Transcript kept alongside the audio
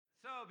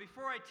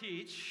Before I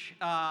teach,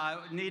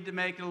 need to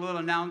make a little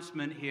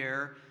announcement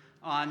here.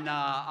 On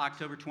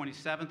October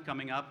 27th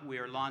coming up, we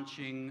are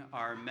launching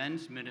our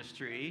men's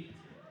ministry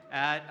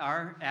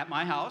at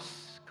my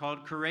house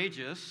called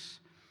Courageous.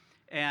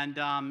 And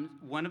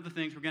one of the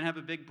things, we're going to have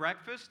a big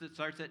breakfast that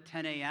starts at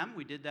 10 a.m.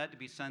 We did that to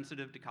be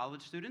sensitive to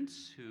college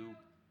students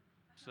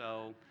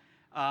we're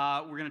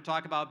going to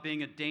talk about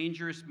being a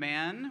dangerous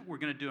man. We're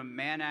going to do a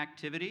man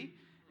activity.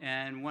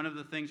 And one of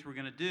the things we're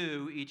going to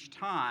do each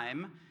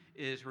time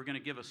is we're going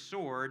to give a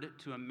sword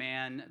to a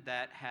man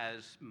that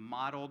has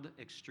modeled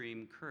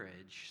extreme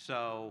courage.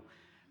 So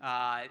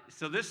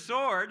this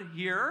sword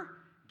here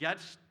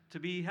gets to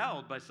be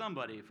held by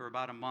somebody for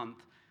about a month.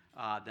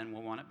 Then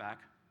we'll want it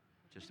back,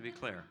 just to be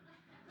clear.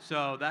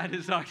 So that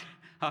is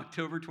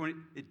October 20.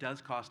 It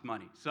does cost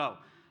money. So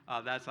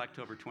that's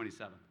October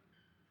 27th.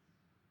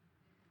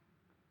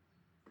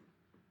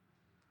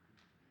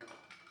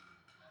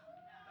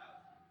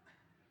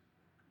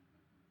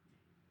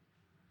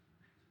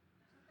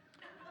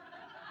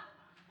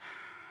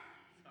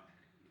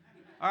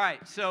 All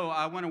right, so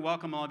I want to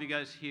welcome all of you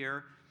guys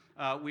here.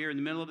 We are in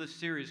the middle of this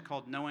series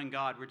called Knowing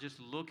God. We're just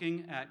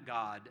looking at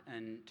God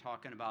and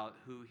talking about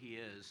who He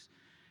is.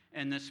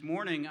 And this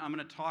morning, I'm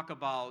going to talk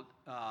about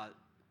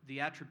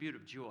the attribute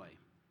of joy.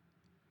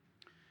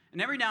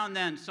 And every now and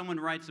then, someone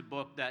writes a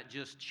book that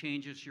just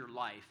changes your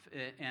life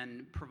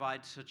and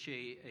provides such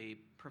a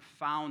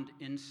profound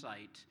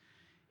insight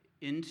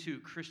into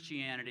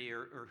Christianity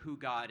or who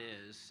God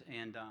is.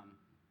 And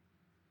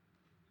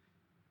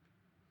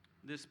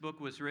this book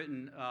was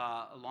written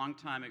a long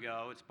time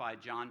ago. It's by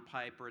John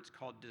Piper. It's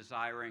called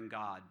Desiring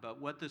God.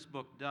 But what this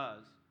book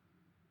does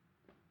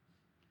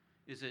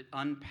is it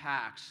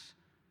unpacks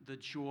the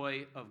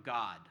joy of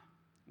God,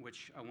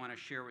 which I want to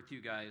share with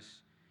you guys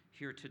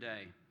here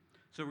today.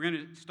 So we're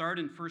going to start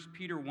in 1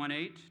 Peter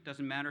 1:8.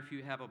 Doesn't matter if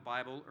you have a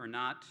Bible or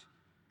not.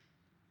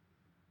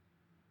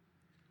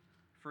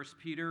 1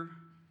 Peter.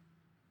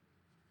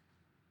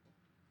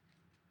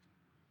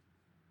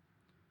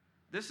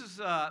 This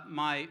is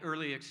my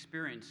early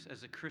experience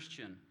as a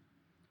Christian.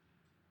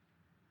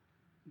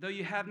 Though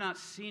you have not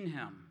seen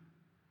Him,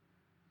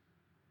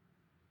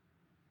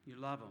 you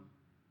love Him.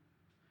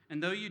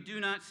 And though you do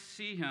not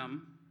see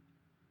Him,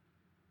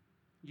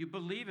 you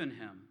believe in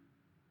Him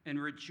and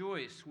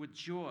rejoice with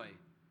joy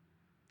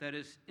that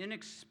is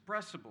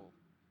inexpressible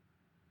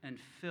and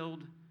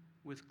filled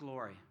with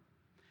glory.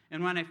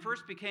 And when I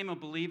first became a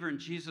believer in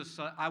Jesus,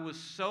 I was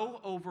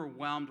so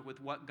overwhelmed with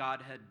what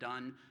God had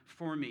done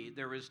for me.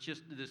 There was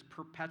just this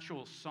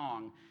perpetual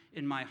song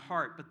in my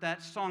heart, but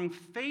that song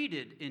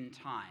faded in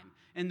time.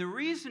 And the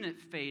reason it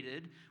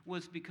faded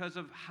was because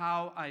of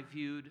how I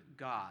viewed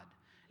God.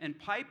 And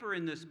Piper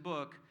in this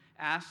book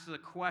asks the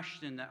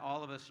question that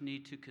all of us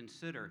need to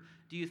consider.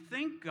 Do you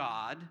think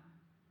God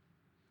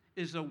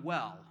is a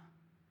well?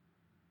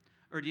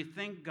 Or do you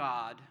think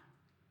God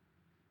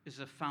is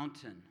a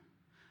fountain?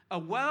 A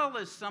well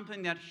is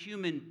something that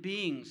human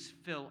beings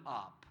fill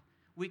up.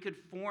 We could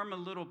form a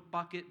little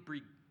bucket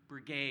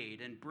brigade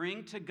and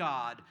bring to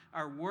God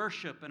our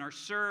worship and our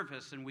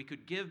service, and we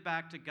could give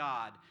back to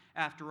God.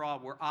 After all,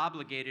 we're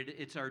obligated.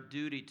 It's our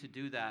duty to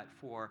do that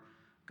for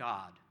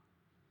God.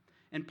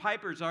 And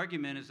Piper's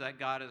argument is that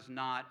God is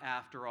not,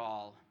 after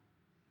all,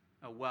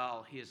 a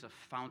well. He is a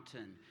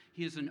fountain.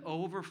 He is an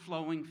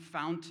overflowing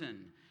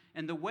fountain.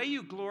 And the way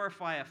you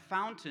glorify a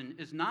fountain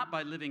is not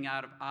by living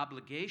out of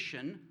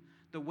obligation.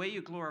 The way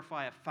you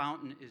glorify a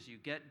fountain is you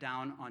get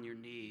down on your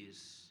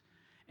knees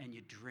and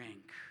you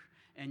drink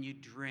and you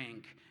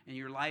drink, and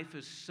your life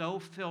is so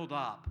filled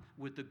up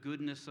with the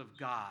goodness of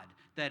God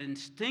that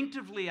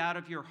instinctively out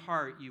of your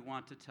heart you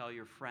want to tell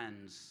your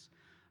friends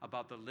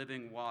about the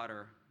living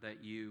water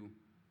that you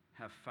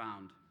have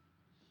found.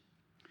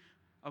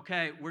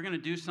 Okay, we're going to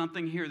do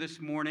something here this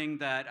morning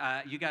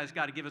that you guys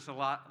got to give us a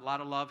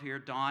lot of love here.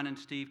 Dawn and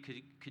Steve,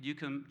 could you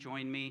come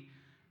join me?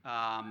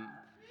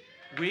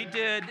 We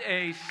did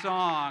a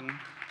song.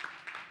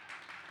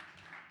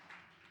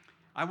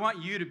 I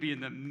want you to be in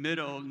the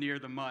middle near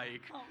the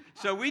mic.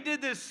 So we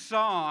did this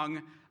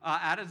song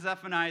out of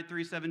Zephaniah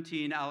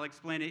 3:17. I'll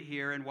explain it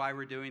here and why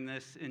we're doing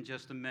this in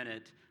just a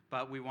minute.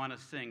 But we want to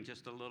sing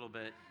just a little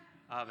bit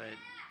of it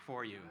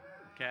for you,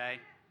 okay?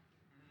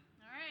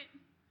 All right.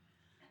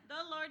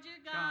 The Lord your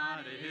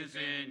God is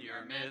in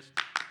your midst,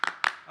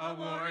 a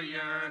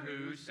warrior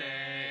who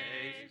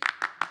saves.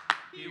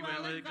 He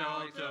will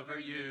exalt over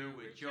you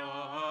with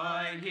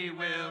joy. He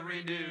will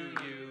renew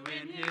you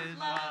in His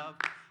love.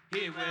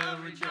 He will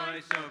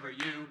rejoice over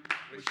you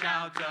with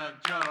shouts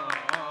of joy.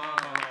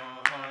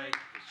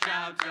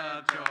 Shouts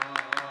of joy.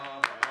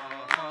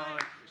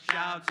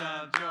 Shouts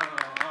of joy.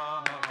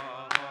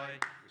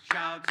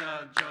 Shouts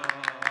of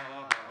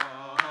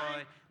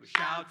joy.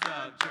 Shouts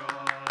of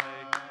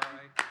joy.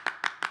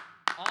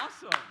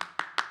 Awesome.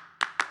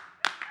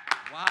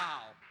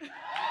 Wow.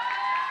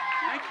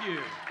 Thank you.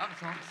 That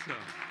was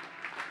awesome.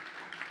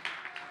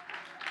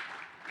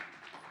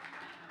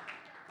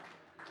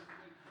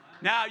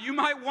 Now, you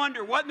might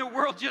wonder what in the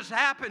world just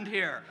happened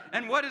here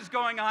and what is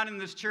going on in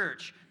this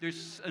church.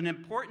 There's an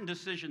important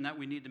decision that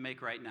we need to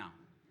make right now.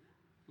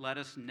 Let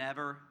us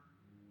never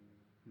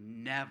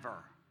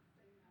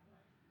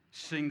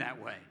sing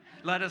that way.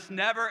 Let us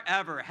never,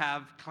 ever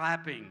have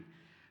clapping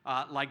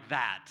like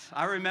that.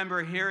 I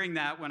remember hearing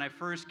that when I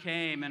first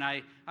came, and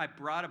I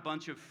brought a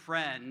bunch of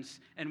friends,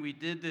 and we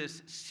did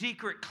this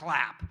secret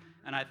clap.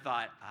 And I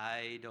thought,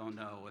 I don't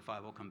know if I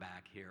will come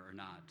back here or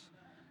not.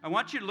 I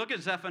want you to look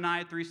at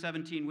Zephaniah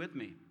 3:17 with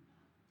me.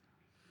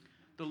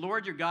 The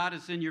Lord your God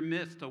is in your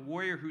midst, a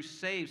warrior who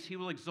saves. He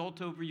will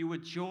exult over you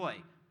with joy.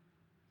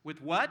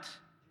 With what?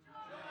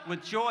 Joy.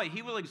 With joy.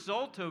 He will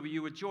exult over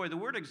you with joy. The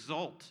word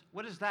exult,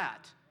 what is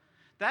that?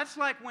 That's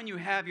like when you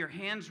have your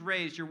hands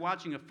raised, you're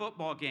watching a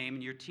football game,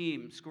 and your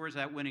team scores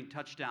that winning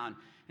touchdown,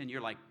 and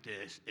you're like,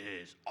 this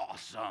is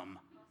awesome.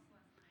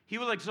 He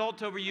will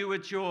exult over you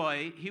with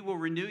joy. He will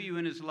renew you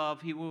in his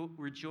love. He will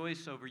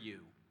rejoice over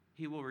you.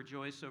 He will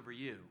rejoice over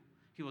you.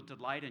 He will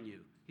delight in you.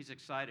 He's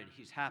excited.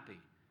 He's happy.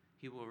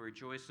 He will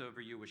rejoice over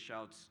you with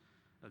shouts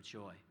of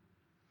joy.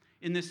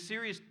 In this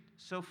series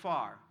so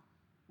far,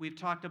 we've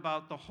talked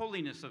about the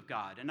holiness of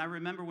God. And I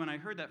remember when I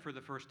heard that for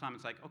the first time,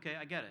 it's like, okay,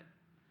 I get it.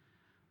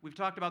 We've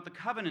talked about the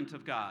covenant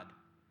of God.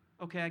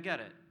 Okay, I get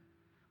it.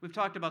 We've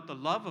talked about the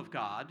love of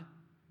God,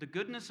 the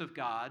goodness of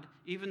God,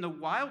 even the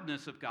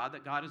wildness of God,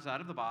 that God is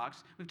out of the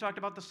box. We've talked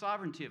about the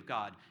sovereignty of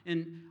God.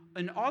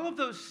 And all of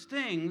those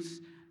things,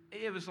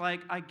 it was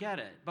like, I get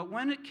it. But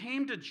when it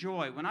came to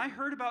joy, when I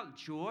heard about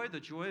joy, the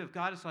joy of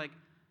God, it's like,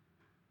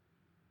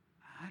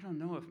 I don't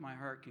know if my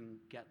heart can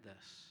get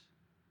this.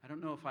 I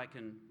don't know if I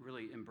can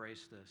really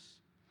embrace this.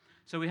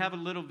 So we have a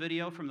little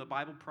video from the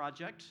Bible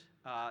Project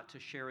to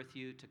share with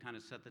you to kind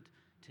of set the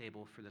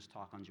table for this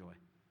talk on joy.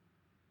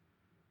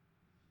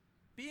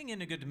 Being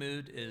in a good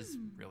mood is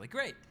really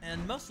great,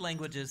 and most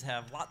languages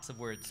have lots of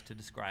words to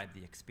describe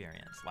the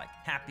experience, like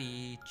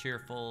happy,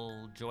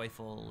 cheerful,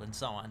 joyful, and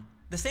so on.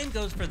 The same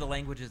goes for the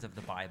languages of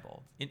the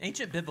Bible. In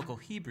ancient biblical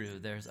Hebrew,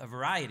 there's a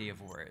variety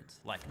of words,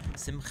 like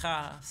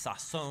simcha,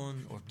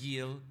 sason, or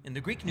gil. In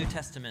the Greek New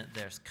Testament,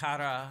 there's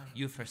kara,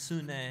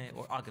 euphrosune,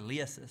 or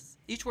agaliasis.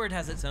 Each word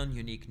has its own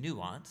unique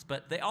nuance,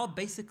 but they all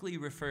basically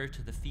refer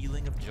to the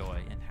feeling of joy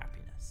and happiness.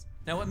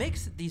 Now, what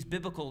makes these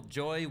biblical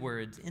joy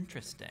words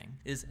interesting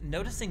is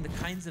noticing the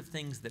kinds of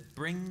things that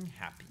bring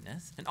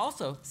happiness, and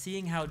also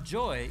seeing how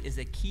joy is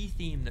a key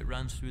theme that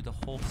runs through the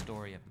whole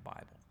story of the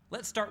Bible.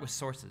 Let's start with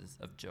sources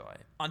of joy.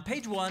 On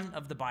page 1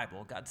 of the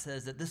Bible, God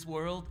says that this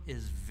world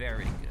is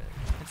very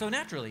good. And so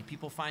naturally,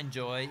 people find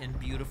joy in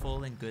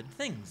beautiful and good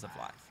things of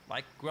life,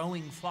 like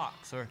growing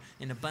flocks or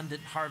an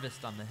abundant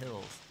harvest on the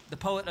hills. The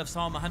poet of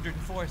Psalm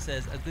 104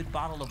 says, a good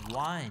bottle of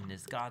wine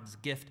is God's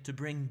gift to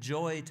bring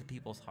joy to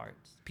people's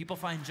hearts. People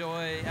find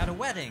joy at a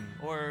wedding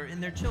or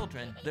in their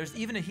children. There's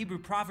even a Hebrew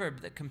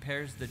proverb that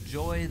compares the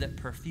joy that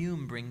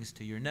perfume brings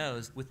to your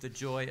nose with the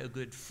joy a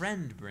good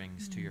friend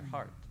brings to your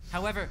heart.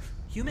 However,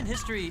 human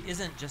history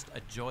isn't just a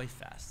joy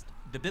fest.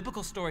 The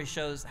biblical story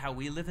shows how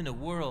we live in a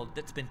world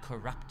that's been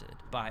corrupted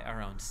by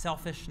our own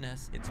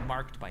selfishness. It's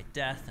marked by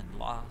death and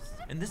loss.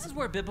 And this is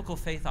where biblical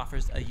faith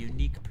offers a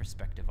unique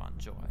perspective on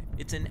joy.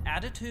 It's an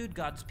attitude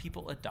God's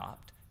people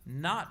adopt,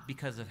 not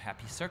because of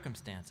happy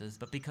circumstances,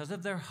 but because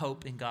of their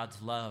hope in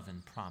God's love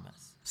and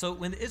promise. So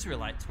when the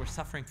Israelites were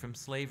suffering from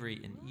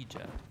slavery in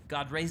Egypt,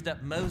 God raised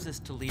up Moses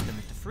to lead them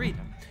into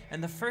freedom.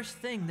 And the first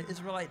thing the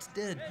Israelites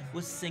did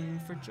was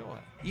sing for joy.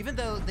 Even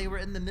though they were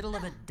in the middle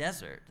of a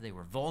desert, they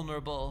were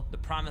vulnerable, the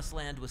promised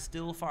land was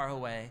still far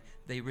away,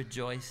 they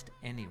rejoiced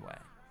anyway.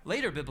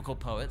 Later biblical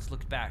poets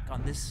looked back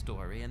on this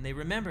story and they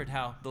remembered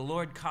how the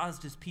Lord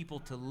caused his people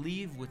to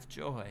leave with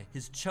joy,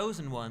 his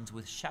chosen ones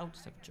with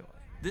shouts of joy.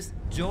 This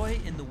joy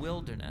in the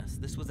wilderness,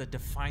 this was a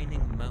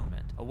defining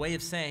moment, a way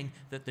of saying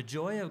that the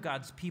joy of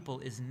God's people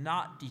is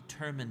not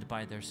determined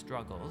by their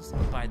struggles,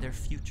 but by their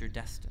future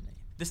destiny.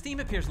 This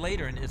theme appears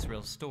later in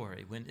Israel's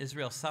story, when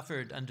Israel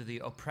suffered under the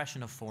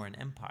oppression of foreign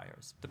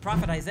empires. The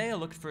prophet Isaiah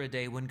looked for a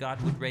day when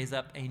God would raise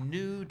up a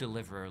new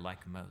deliverer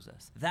like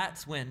Moses.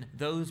 That's when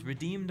those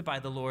redeemed by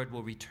the Lord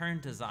will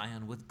return to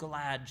Zion with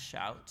glad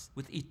shouts,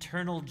 with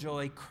eternal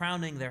joy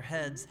crowning their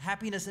heads.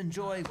 Happiness and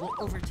joy will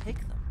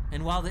overtake them.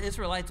 And while the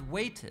Israelites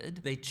waited,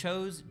 they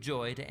chose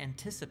joy to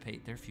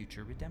anticipate their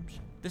future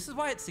redemption. This is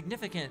why it's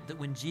significant that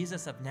when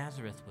Jesus of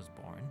Nazareth was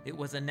born, it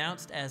was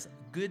announced as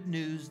good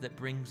news that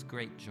brings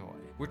great joy.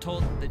 We're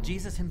told that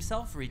Jesus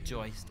himself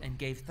rejoiced and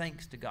gave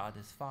thanks to God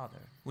his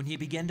Father when he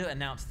began to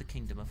announce the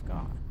kingdom of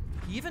God.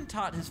 He even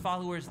taught his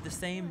followers the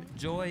same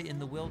joy in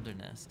the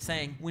wilderness,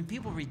 saying, when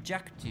people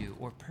reject you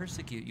or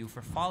persecute you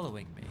for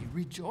following me,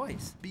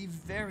 rejoice, be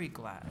very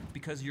glad,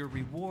 because your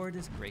reward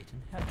is great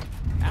in heaven.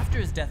 After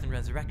his death and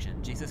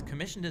resurrection, Jesus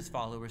commissioned his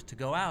followers to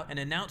go out and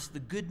announce the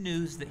good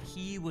news that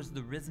he was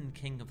the risen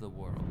King of the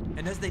world.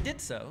 And as they did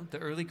so, the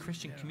early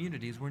Christian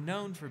communities were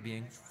known for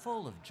being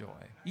full of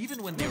joy,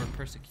 even when they were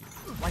persecuted.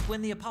 Like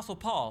when the Apostle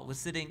Paul was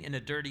sitting in a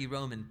dirty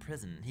Roman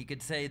prison, he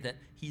could say that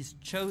he's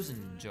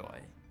chosen joy,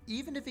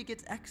 even if he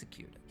gets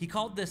executed. He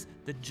called this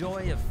the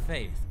joy of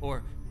faith,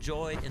 or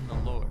joy in the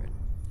Lord.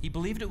 He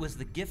believed it was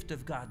the gift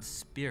of God's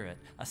Spirit,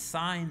 a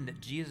sign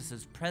that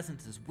Jesus'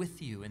 presence is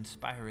with you,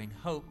 inspiring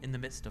hope in the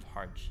midst of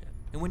hardship.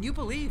 And when you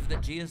believe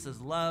that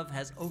Jesus' love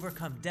has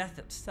overcome death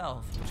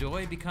itself,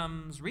 joy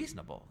becomes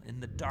reasonable in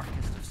the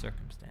darkest of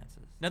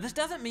circumstances. Now, this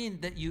doesn't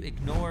mean that you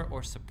ignore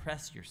or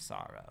suppress your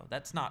sorrow.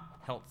 That's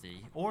not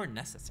healthy or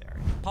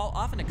necessary. Paul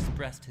often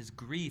expressed his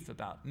grief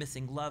about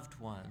missing loved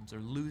ones or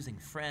losing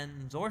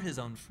friends or his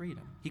own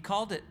freedom. He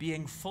called it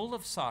being full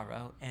of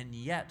sorrow and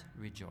yet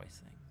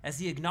rejoicing. As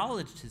he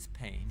acknowledged his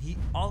pain, he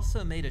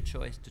also made a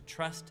choice to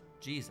trust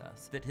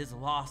Jesus that his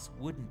loss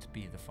wouldn't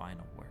be the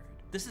final word.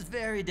 This is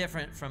very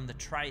different from the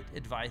trite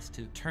advice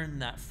to turn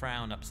that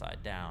frown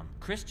upside down.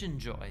 Christian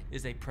joy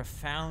is a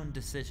profound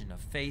decision of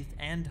faith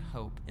and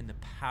hope in the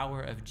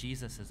power of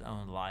Jesus'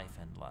 own life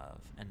and love.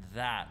 And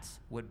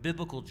that's what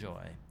biblical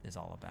joy is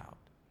all about.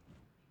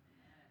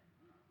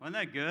 Wasn't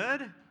that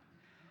good?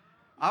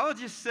 I will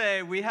just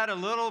say we had a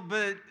little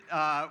bit,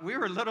 we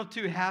were a little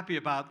too happy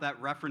about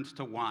that reference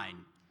to wine.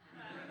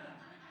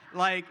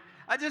 Like,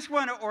 I just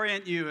want to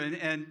orient you,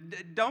 and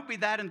don't be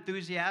that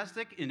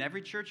enthusiastic in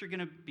every church you're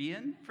going to be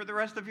in for the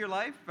rest of your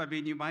life. I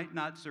mean, you might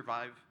not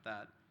survive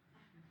that.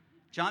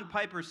 John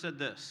Piper said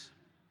this: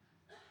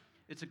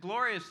 "It's a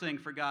glorious thing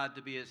for God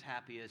to be as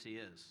happy as he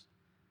is.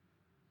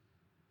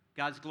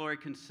 God's glory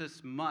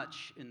consists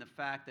much in the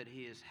fact that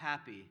he is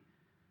happy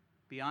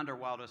beyond our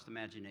wildest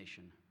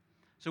imagination."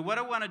 So what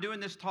I want to do in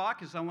this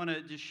talk is I want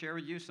to just share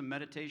with you some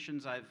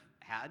meditations I've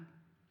had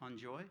on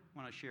joy. I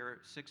want to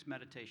share 6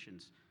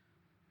 meditations.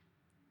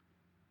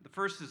 The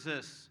first is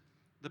this: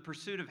 the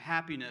pursuit of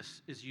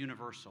happiness is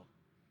universal.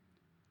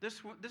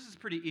 This is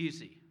pretty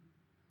easy.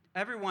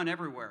 Everyone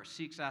everywhere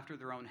seeks after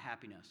their own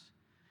happiness.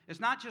 It's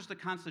not just a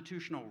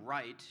constitutional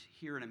right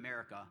here in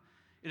America.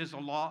 It is a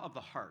law of the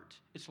heart.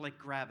 It's like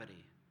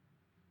gravity.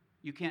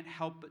 You can't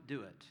help but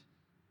do it.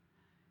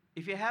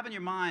 If you have in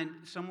your mind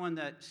someone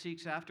that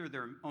seeks after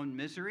their own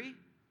misery,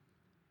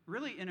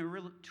 really in a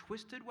real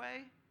twisted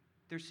way,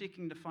 they're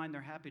seeking to find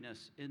their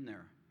happiness in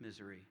their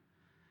misery.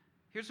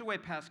 Here's the way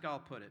Pascal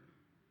put it: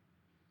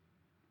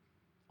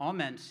 all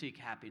men seek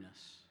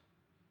happiness.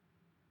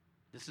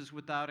 This is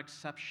without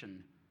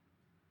exception.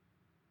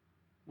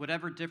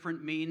 Whatever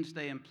different means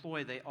they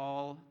employ, they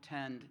all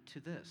tend to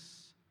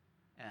this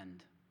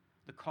end.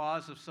 The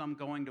cause of some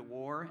going to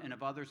war and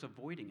of others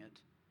avoiding it.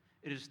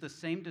 It is the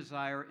same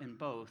desire in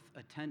both,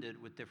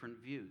 attended with different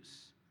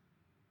views.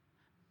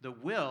 The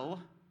will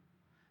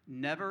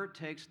never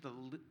takes the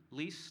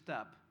least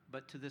step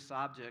but to this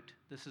object.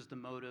 This is the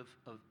motive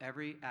of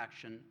every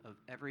action of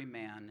every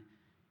man,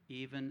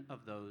 even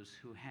of those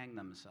who hang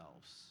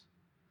themselves.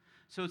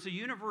 So it's a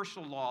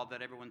universal law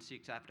that everyone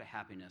seeks after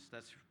happiness.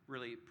 That's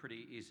really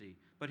pretty easy.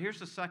 But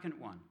here's the second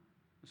one.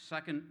 The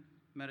second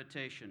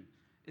meditation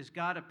is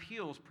God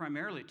appeals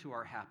primarily to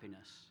our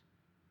happiness,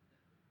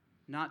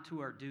 not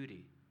to our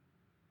duty.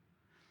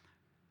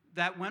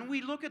 That when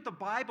we look at the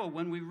Bible,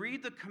 when we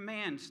read the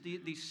commands, the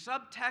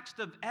subtext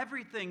of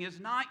everything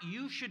is not,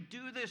 you should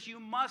do this, you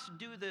must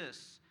do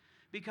this,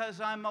 because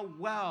I'm a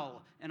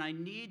well and I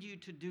need you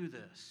to do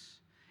this.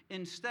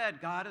 Instead,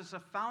 God is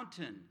a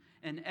fountain,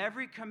 and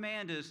every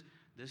command is,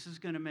 this is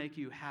going to make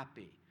you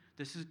happy.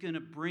 This is going to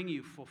bring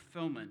you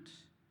fulfillment.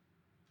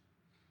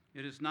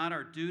 It is not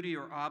our duty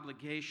or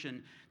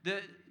obligation.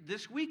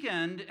 This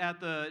weekend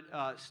at the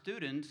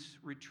students'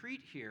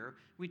 retreat here,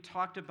 we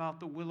talked about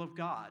the will of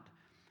God.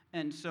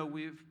 And so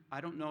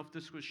I don't know if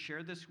this was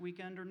shared this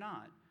weekend or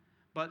not,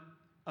 but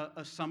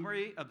a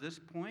summary of this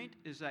point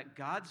is that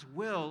God's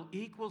will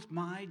equals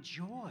my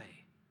joy.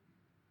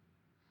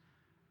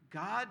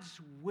 God's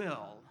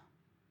will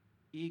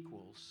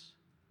equals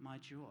my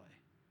joy.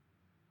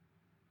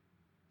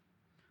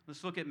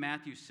 Let's look at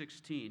Matthew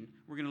 16.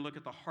 We're going to look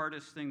at the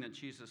hardest thing that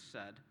Jesus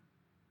said.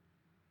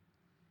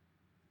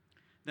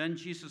 Then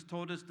Jesus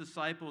told his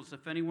disciples,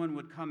 if anyone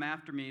would come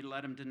after me,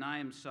 let him deny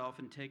himself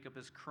and take up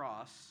his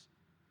cross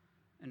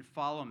and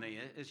follow me.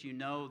 As you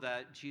know,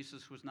 that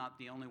Jesus was not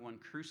the only one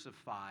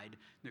crucified.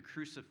 The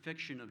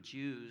crucifixion of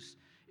Jews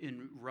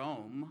in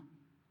Rome,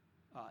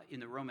 in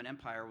the Roman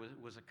Empire,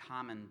 was a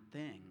common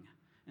thing.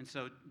 And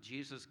so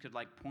Jesus could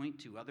point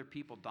to other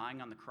people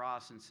dying on the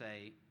cross and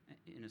say,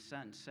 in a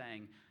sense,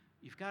 saying,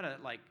 you've got to,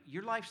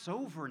 your life's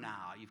over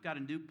now. You've got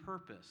a new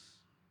purpose.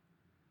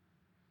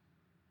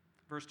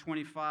 Verse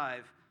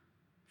 25,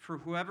 for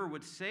whoever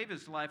would save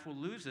his life will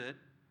lose it,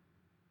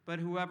 but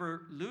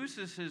whoever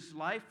loses his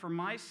life for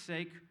my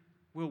sake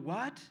will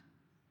what?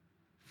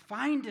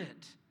 Find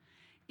it.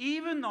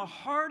 Even the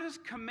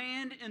hardest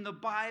command in the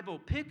Bible,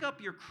 pick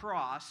up your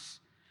cross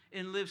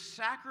and live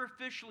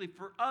sacrificially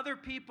for other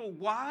people.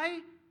 Why?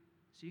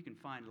 So you can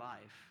find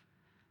life.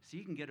 So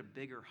you can get a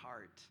bigger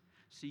heart.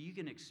 So you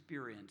can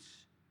experience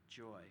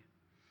joy.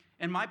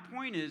 And my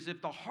point is,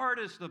 if the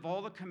hardest of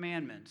all the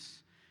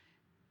commandments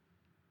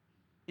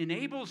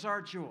enables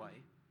our joy,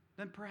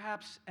 then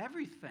perhaps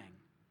everything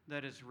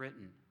that is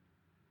written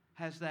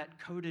has that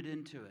coded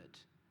into it,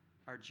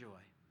 our joy.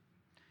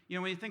 You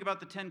know, when you think about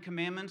the 10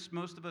 Commandments,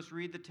 most of us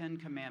read the 10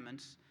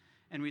 Commandments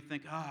and we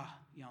think,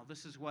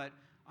 this is what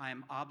I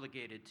am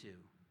obligated to.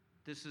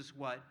 This is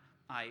what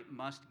I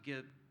must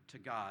give to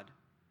God.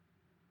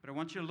 But I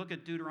want you to look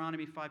at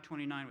Deuteronomy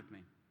 5:29 with me.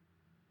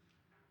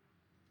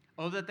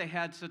 Oh, that they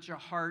had such a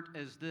heart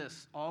as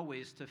this,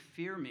 always to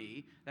fear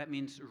me, that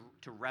means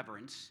to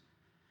reverence,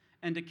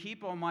 and to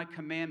keep all my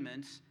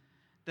commandments,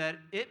 that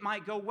it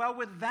might go well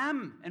with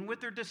them and with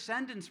their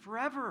descendants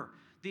forever.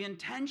 The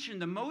intention,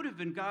 the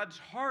motive in God's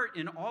heart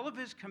in all of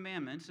his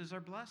commandments is our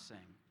blessing.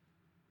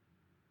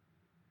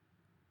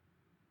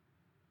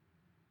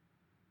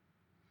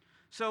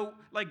 So,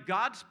 like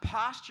God's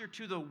posture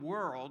to the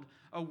world,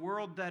 a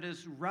world that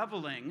is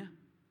reveling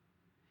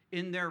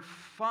in their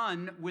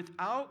fun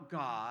without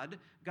God,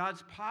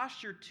 God's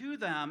posture to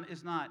them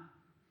is not,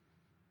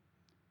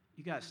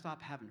 you got to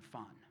stop having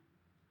fun.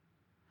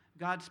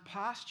 God's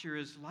posture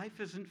is, life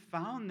isn't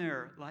found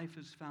there, life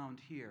is found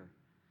here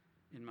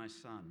in my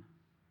Son.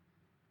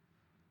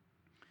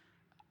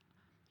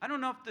 I don't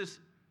know if this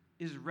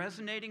is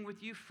resonating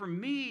with you. For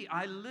me,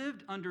 I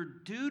lived under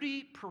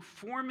duty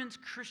performance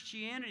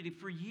Christianity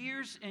for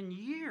years and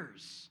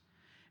years.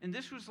 And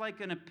this was like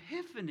an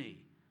epiphany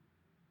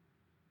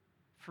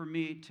for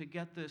me to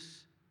get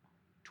this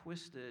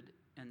twisted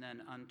and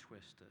then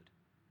untwisted.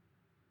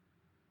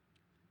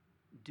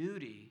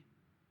 Duty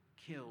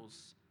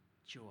kills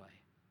joy.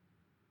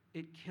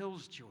 It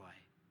kills joy.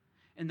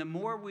 And the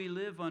more we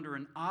live under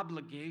an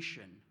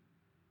obligation,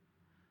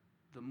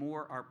 the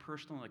more our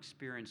personal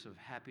experience of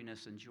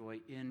happiness and joy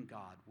in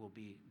God will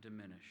be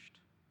diminished.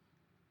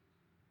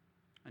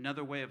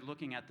 Another way of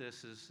looking at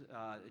this is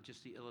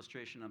just the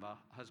illustration of a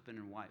husband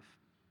and wife.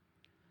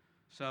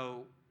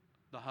 So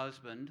the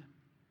husband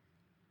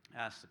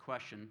asks the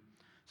question,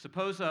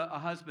 suppose a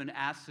husband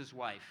asks his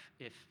wife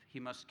if he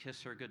must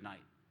kiss her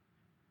goodnight.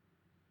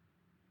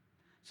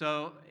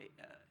 So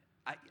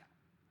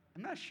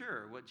I'm not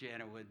sure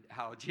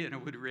how Jana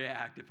would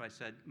react if I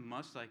said,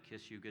 must I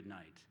kiss you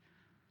goodnight?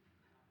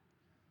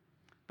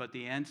 But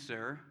her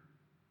answer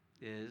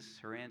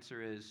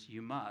is,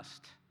 you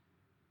must,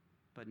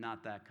 but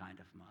not that kind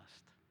of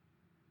must.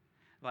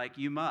 Like,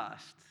 you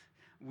must.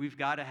 We've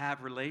got to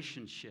have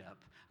relationship.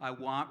 I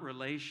want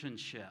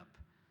relationship,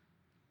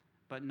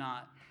 but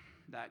not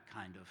that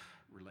kind of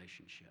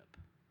relationship.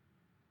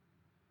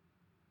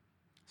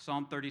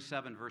 Psalm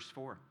 37, verse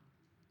 4.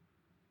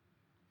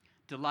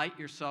 Delight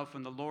yourself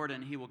in the Lord,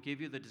 and he will give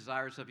you the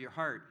desires of your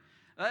heart.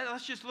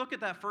 Let's just look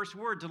at that first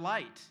word,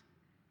 delight.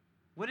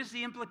 What is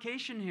the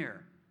implication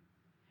here?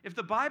 If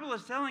the Bible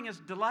is telling us,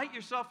 delight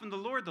yourself in the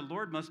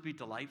Lord must be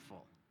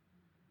delightful,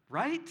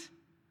 right?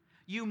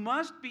 You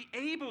must be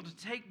able to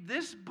take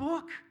this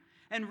book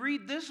and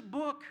read this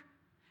book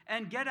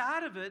and get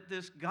out of it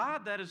this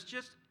God that is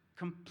just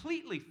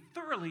completely,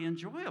 thoroughly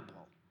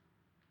enjoyable,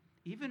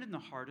 even in the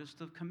hardest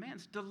of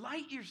commands.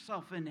 Delight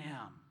yourself in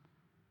him.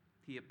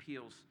 He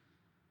appeals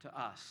to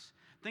us.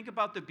 Think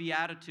about the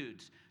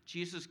Beatitudes.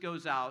 Jesus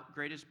goes out,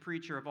 greatest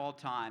preacher of all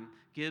time,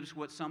 gives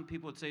what some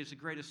people would say is the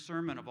greatest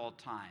sermon of all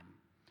time.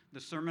 The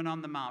Sermon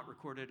on the Mount,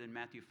 recorded in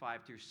Matthew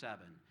 5 through 7.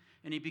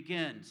 And he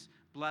begins,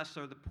 blessed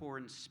are the poor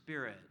in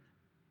spirit.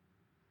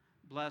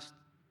 Blessed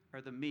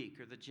are the meek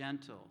or the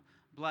gentle.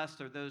 Blessed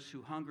are those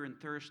who hunger and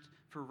thirst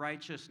for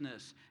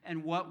righteousness.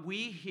 And what we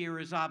hear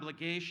is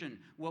obligation.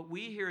 What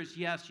we hear is,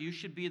 yes, you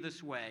should be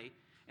this way.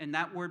 And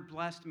that word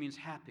blessed means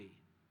happy.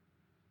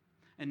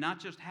 And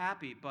not just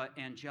happy, but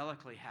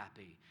angelically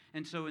happy.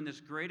 And so in this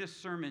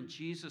greatest sermon,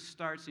 Jesus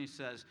starts and he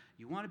says,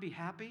 you want to be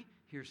happy?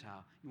 Here's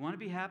how. You want to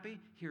be happy?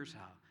 Here's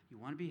how. You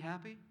want to be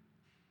happy?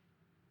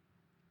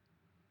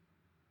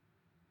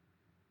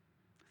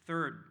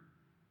 Third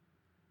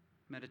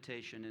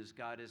meditation is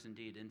God is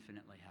indeed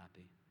infinitely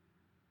happy.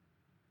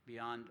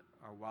 Beyond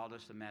our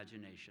wildest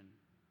imagination,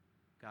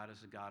 God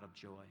is a God of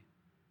joy.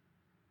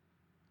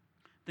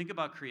 Think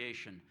about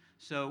creation.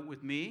 So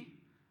with me,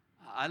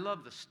 I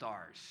love the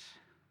stars.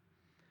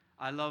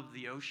 I love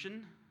the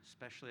ocean,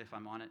 especially if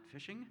I'm on it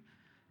fishing.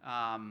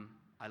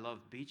 I love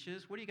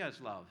beaches. What do you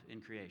guys love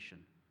in creation?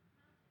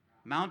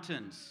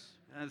 Mountains.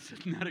 That's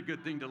not a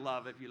good thing to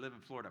love if you live in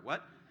Florida.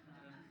 What?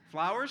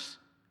 Flowers?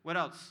 What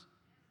else?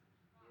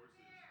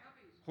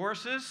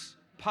 Horses?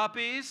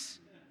 Puppies?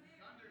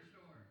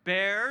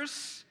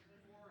 Bears?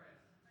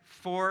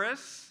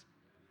 Forests?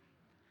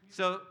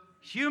 So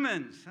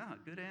humans. Oh,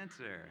 good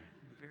answer.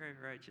 Very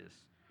righteous.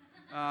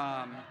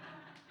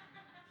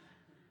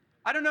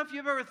 I don't know if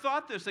you've ever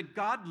thought this, that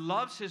God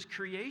loves his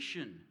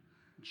creation.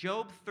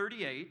 Job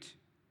 38,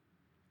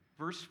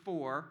 verse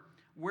 4,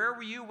 where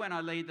were you when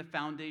I laid the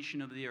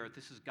foundation of the earth?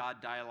 This is God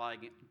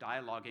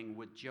dialoguing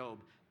with Job.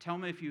 Tell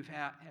me if you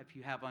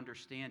have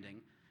understanding.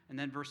 And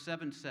then verse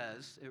 7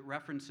 says, it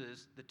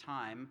references the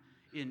time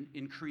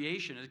in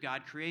creation, as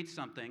God creates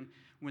something,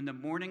 when the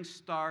morning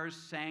stars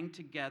sang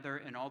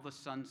together and all the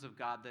sons of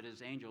God, that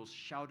is angels,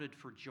 shouted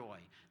for joy.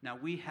 Now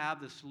we have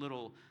this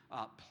little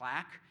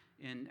plaque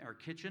in our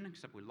kitchen,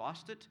 except we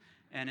lost it,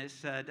 and it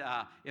said,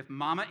 if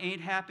mama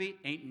ain't happy,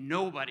 ain't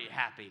nobody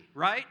happy,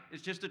 right?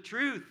 It's just the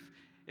truth.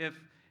 If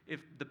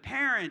the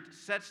parent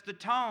sets the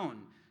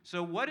tone.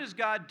 So what is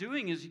God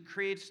doing is he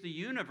creates the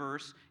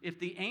universe if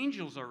the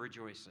angels are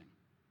rejoicing.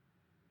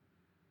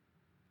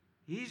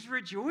 He's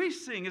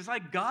rejoicing. It's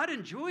like God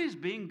enjoys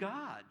being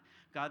God.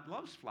 God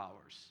loves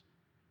flowers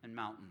and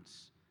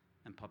mountains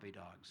and puppy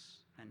dogs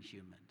and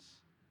humans.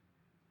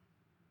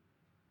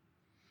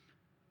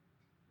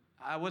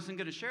 I wasn't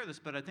going to share this,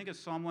 but I think it's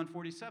Psalm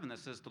 147 that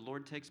says the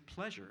Lord takes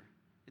pleasure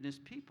in his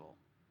people.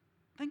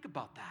 Think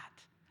about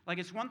that. Like,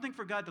 it's one thing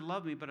for God to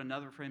love me, but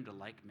another for him to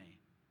like me.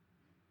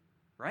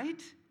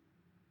 Right?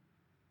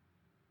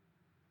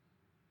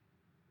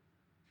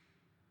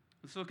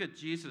 Let's look at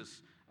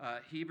Jesus.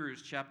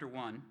 Hebrews chapter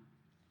 1.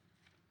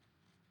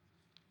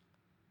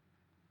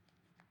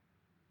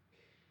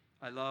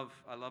 I love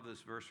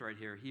this verse right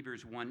here.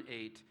 Hebrews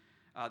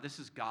 1:8. This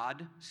is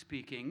God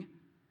speaking.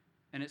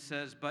 And it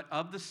says, but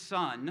of the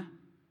Son,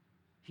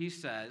 he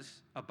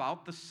says,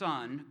 about the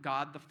Son,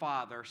 God the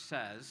Father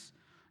says,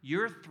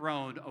 your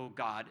throne, O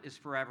God, is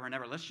forever and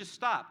ever. Let's just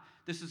stop.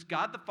 This is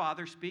God the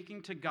Father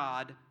speaking to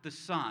God the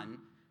Son,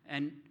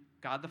 and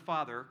God the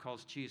Father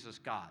calls Jesus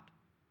God.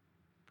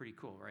 Pretty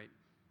cool, right?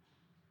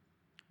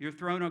 Your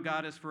throne, O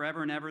God, is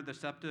forever and ever. The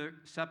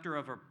scepter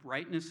of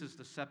uprightness is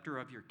the scepter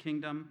of your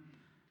kingdom.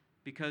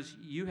 Because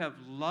you have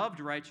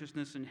loved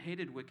righteousness and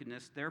hated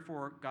wickedness,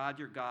 therefore God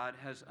your God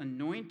has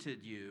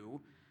anointed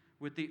you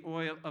with the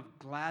oil of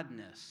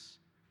gladness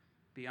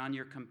beyond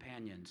your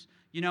companions.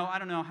 You know, I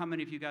don't know how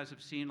many of you guys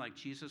have seen like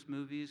Jesus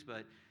movies,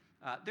 but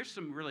there's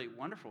some really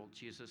wonderful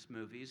Jesus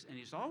movies, and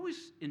he's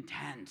always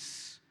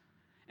intense.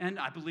 And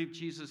I believe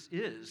Jesus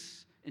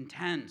is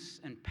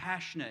intense and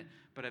passionate,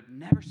 but I've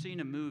never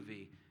seen a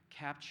movie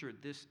capture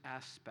this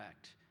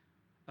aspect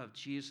of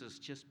Jesus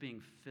just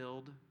being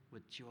filled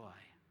with joy.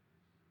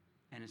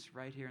 And it's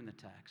right here in the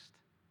text.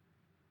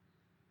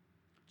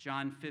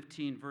 John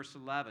 15, verse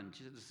 11,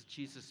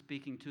 Jesus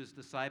speaking to his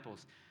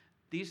disciples.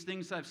 These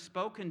things I've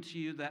spoken to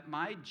you that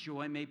my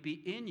joy may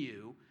be in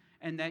you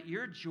and that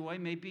your joy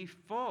may be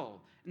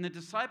full. And the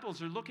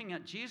disciples are looking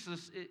at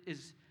Jesus.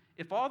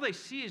 If all they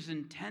see is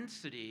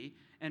intensity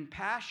and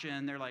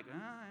passion, they're like,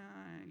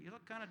 you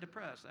look kind of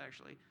depressed,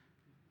 actually.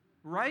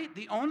 Right?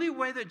 The only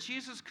way that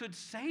Jesus could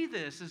say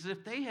this is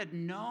if they had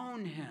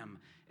known him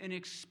and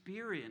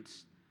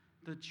experienced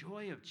the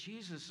joy of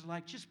Jesus. Is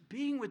like, just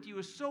being with you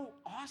is so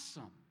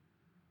awesome.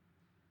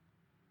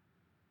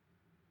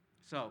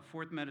 So,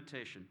 fourth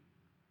meditation.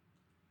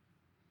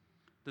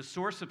 The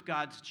source of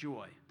God's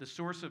joy. The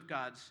source of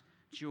God's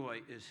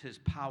joy is his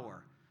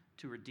power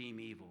to redeem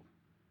evil.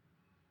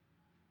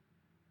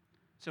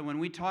 So when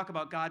we talk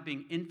about God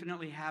being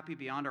infinitely happy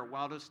beyond our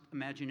wildest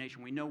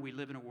imagination, we know we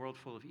live in a world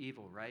full of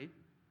evil, right?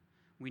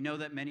 We know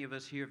that many of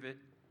us here,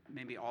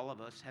 maybe all of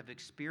us, have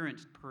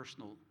experienced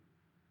personal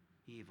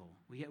evil.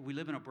 We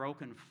live in a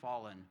broken,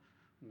 fallen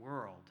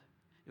world.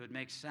 It would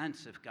make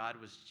sense if God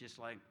was just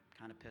like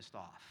kind of pissed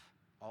off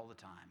all the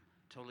time,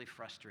 totally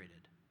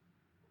frustrated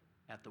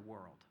at the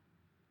world.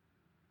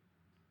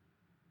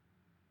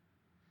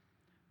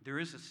 There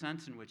is a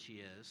sense in which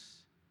he is.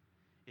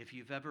 If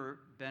you've ever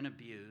been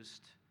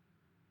abused,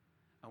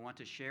 I want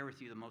to share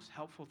with you the most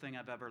helpful thing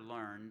I've ever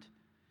learned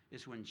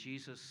is when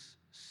Jesus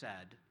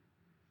said,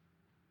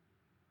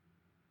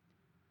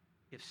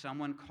 if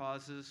someone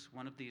causes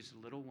one of these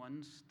little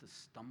ones to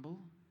stumble,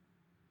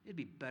 it'd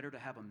be better to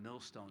have a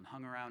millstone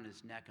hung around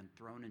his neck and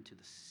thrown into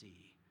the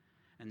sea.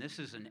 And this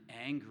is an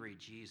angry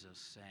Jesus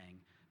saying,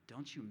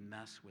 don't you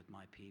mess with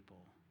my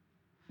people.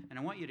 And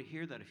I want you to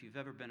hear that if you've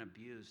ever been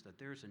abused, that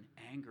there's an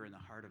anger in the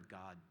heart of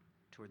God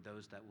toward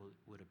those that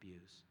would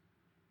abuse.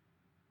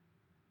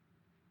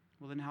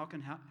 Well, then how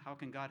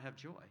can God have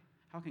joy?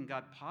 How can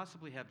God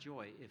possibly have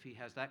joy if he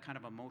has that kind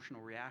of emotional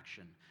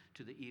reaction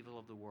to the evil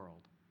of the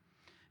world?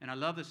 And I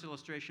love this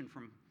illustration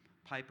from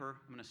Piper.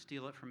 I'm going to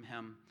steal it from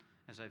him.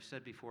 As I've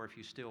said before, if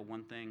you steal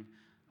one thing,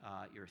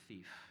 you're a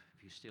thief.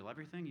 If you steal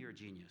everything, you're a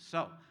genius.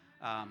 So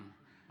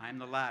I'm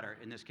the latter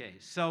in this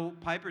case. So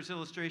Piper's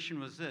illustration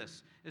was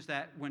this, is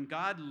that when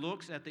God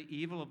looks at the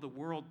evil of the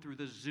world through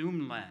the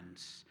zoom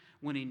lens,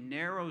 when he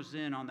narrows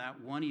in on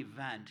that one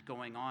event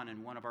going on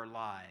in one of our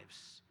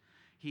lives,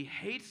 he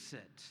hates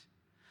it.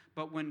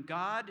 But when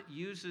God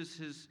uses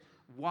his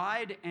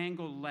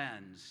wide-angle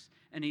lens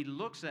and he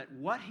looks at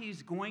what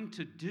he's going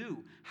to do,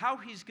 how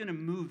he's going to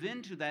move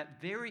into that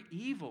very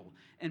evil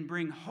and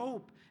bring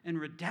hope and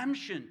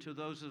redemption to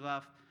those of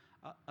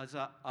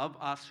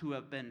us who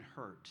have been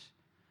hurt,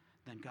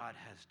 then God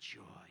has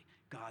joy.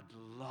 God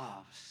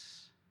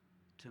loves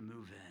to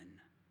move in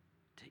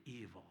to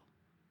evil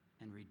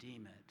and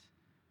redeem it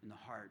in the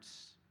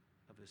hearts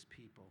of his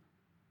people.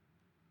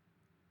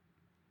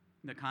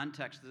 In the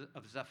context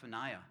of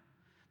Zephaniah,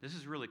 this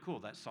is really cool.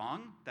 That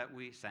song that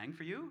we sang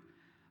for you,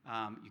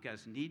 you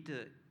guys need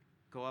to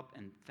go up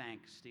and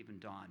thank Steve and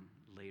Dawn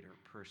later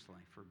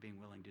personally for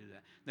being willing to do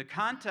that.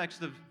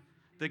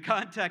 The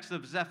context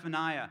of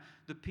Zephaniah,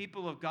 the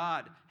people of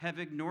God have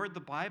ignored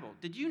the Bible.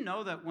 Did you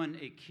know that when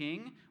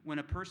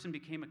a person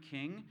became a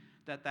king,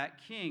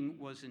 that king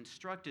was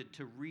instructed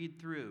to read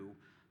through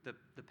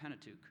the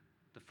Pentateuch,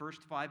 the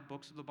first 5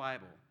 books of the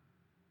Bible?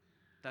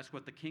 That's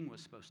what the king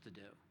was supposed to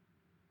do.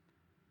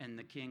 And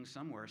the king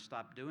somewhere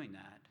stopped doing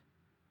that.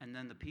 And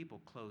then the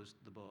people closed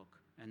the book.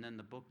 And then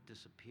the book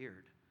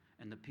disappeared.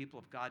 and the people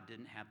of God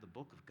didn't have the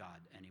book of God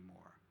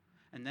anymore.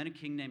 And then a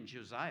king named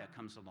Josiah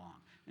comes along,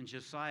 and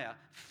Josiah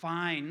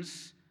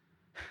finds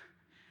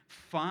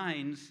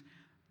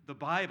the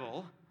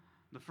Bible,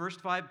 the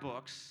first 5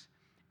 books,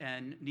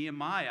 and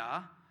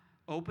Nehemiah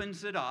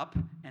opens it up,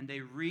 and they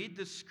read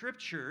the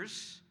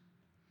scriptures,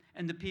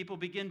 and the people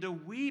begin to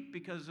weep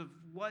because of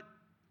what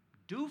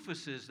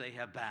doofuses they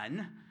have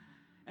been.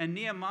 And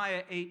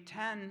Nehemiah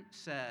 8:10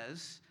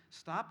 says,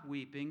 stop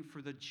weeping,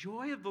 for the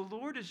joy of the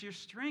Lord is your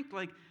strength.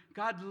 Like,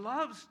 God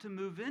loves to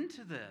move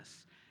into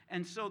this.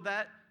 And so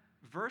that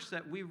verse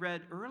that we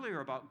read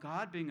earlier about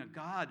God being a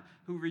God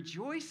who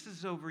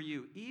rejoices over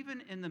you,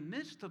 even in the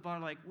midst of our,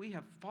 like, we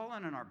have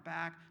fallen on our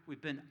back,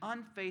 we've been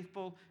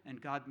unfaithful, and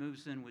God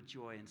moves in with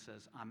joy and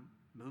says, I'm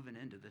moving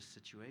into this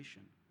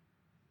situation.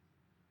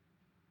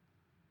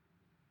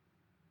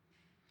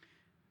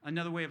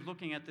 Another way of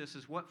looking at this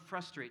is what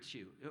frustrates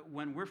you.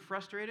 When we're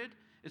frustrated,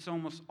 it's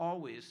almost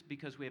always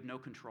because we have no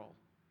control.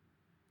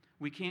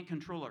 We can't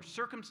control our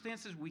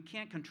circumstances. We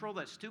can't control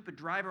that stupid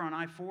driver on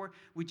I-4.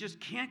 We just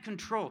can't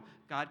control.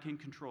 God can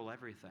control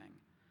everything.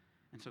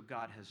 And so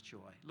God has joy.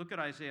 Look at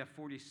Isaiah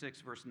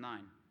 46, verse 9.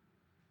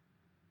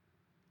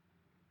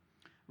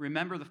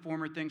 Remember the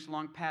former things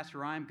long past,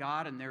 for I am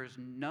God and there is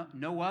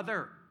no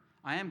other.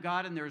 I am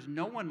God and there is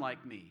no one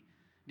like me,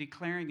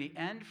 declaring the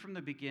end from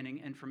the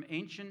beginning and from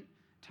ancient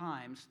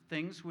times,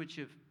 things which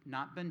have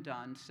not been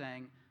done,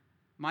 saying,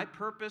 my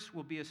purpose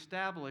will be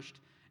established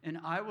and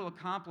I will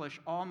accomplish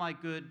all my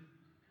good,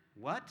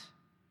 what?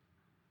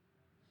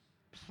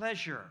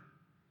 Pleasure.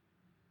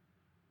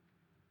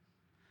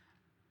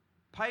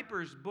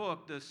 Piper's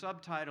book, the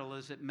subtitle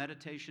is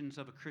Meditations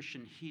of a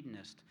Christian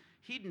Hedonist.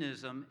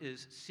 Hedonism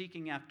is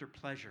seeking after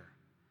pleasure.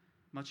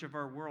 Much of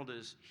our world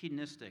is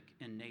hedonistic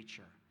in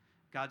nature.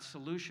 God's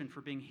solution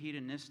for being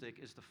hedonistic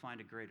is to find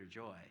a greater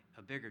joy,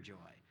 a bigger joy.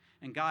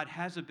 And God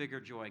has a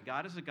bigger joy.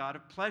 God is a God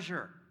of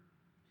pleasure.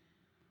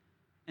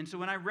 And so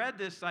when I read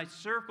this, I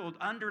circled,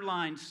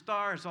 underlined,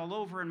 stars all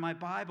over in my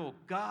Bible.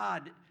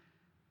 God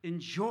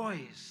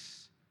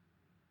enjoys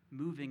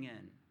moving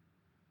in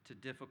to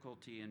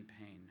difficulty and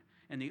pain.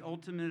 And the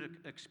ultimate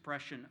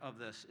expression of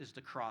this is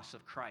the cross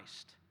of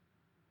Christ.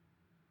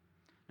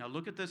 Now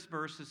look at this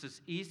verse. This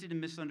is easy to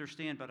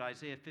misunderstand, but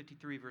Isaiah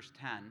 53, verse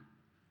 10.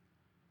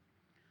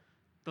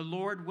 The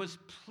Lord was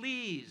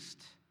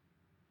pleased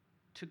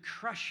to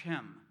crush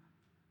him,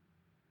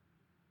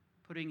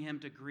 putting him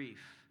to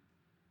grief,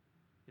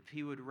 if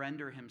he would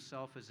render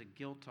himself as a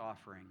guilt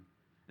offering.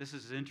 This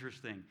is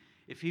interesting.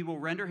 If he will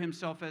render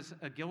himself as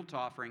a guilt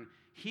offering,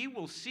 he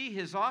will see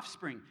his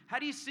offspring. How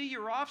do you see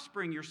your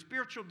offspring, your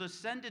spiritual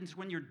descendants,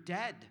 when you're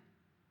dead?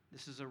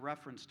 This is a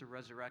reference to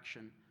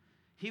resurrection.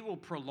 He will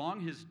prolong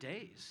his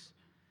days,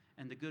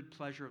 and the good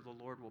pleasure of the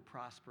Lord will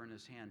prosper in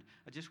his hand.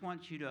 I just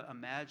want you to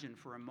imagine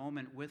for a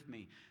moment with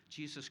me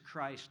Jesus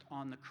Christ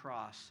on the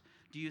cross.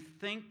 Do you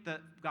think that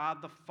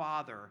God the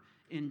Father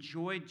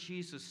enjoyed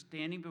Jesus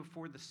standing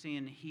before the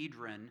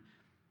Sanhedrin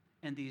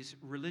and these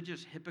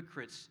religious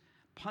hypocrites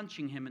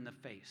punching him in the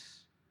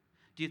face?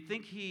 Do you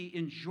think he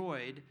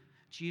enjoyed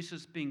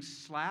Jesus being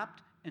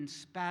slapped and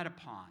spat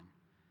upon?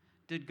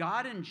 Did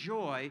God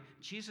enjoy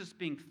Jesus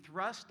being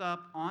thrust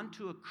up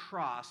onto a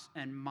cross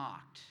and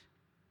mocked?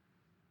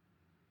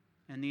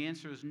 And the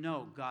answer is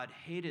no. God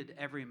hated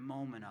every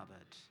moment of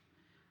it.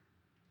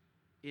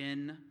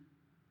 In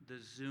the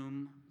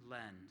zoom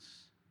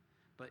lens,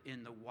 but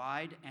in the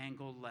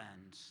wide-angle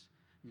lens,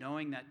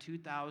 knowing that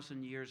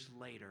 2,000 years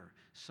later,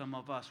 some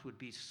of us would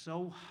be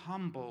so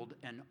humbled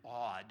and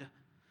awed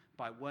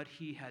by what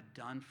he had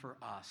done for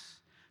us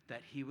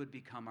that he would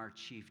become our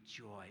chief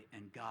joy.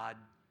 And God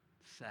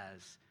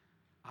says,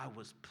 I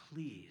was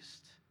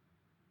pleased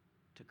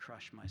to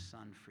crush my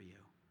son for you.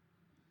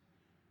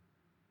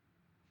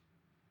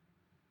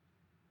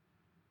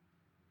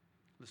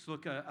 Let's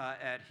look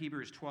at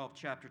Hebrews 12,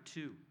 chapter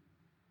 2.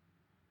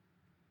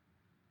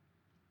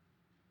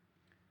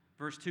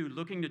 Verse 2,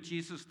 looking to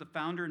Jesus, the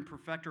founder and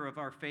perfecter of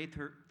our faith,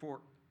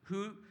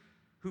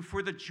 who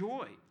for the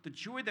joy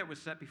that was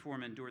set before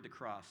him endured the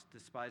cross,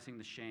 despising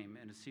the shame,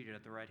 and is seated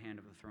at the right hand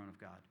of the throne of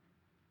God.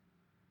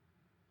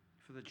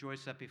 For the joy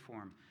set before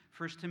him.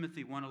 1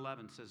 Timothy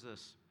 1:11 says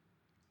this,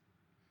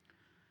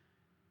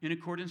 in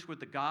accordance with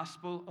the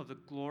gospel of the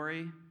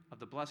glory of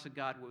the blessed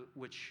God,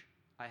 which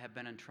I have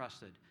been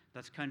entrusted.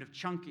 That's kind of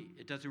chunky.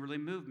 It doesn't really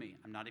move me.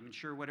 I'm not even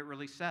sure what it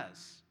really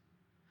says.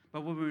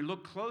 But when we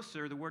look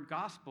closer, the word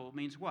gospel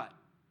means what?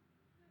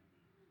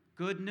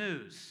 Good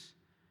news.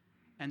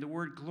 And the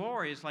word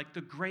glory is like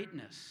the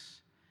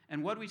greatness.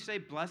 And what do we say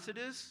blessed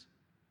is?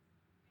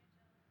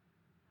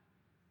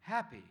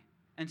 Happy.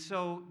 And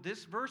so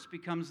this verse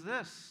becomes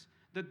this,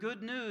 the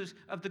good news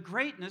of the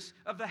greatness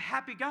of the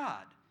happy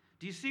God.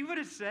 Do you see what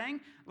it's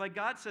saying? Like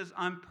God says,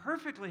 I'm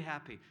perfectly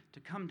happy to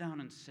come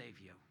down and save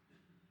you.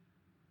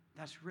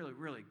 That's really,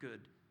 really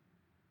good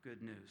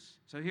news.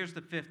 So here's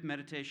the fifth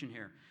meditation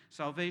here.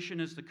 Salvation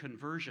is the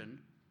conversion.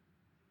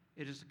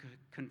 It is the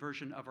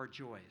conversion of our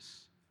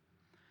joys.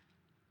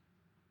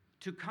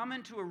 To come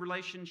into a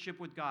relationship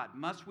with God,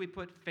 must we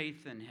put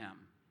faith in him?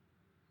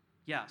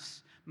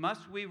 Yes.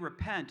 Must we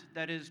repent,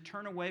 that is,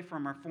 turn away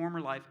from our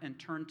former life and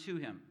turn to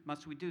him?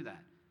 Must we do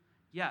that?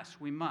 Yes,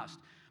 we must.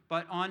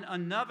 But on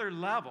another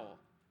level,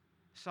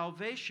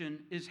 salvation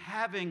is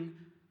having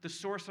the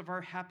source of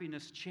our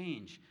happiness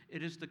change.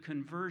 It is the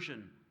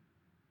conversion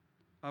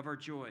of our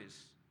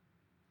joys.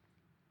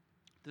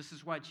 This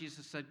is why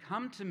Jesus said,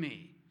 "Come to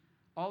me,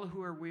 all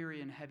who are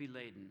weary and heavy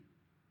laden."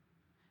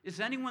 Is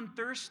anyone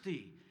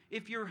thirsty?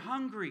 If you're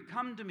hungry,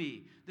 come to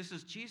me. This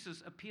is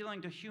Jesus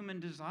appealing to human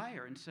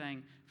desire and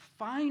saying,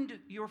 find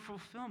your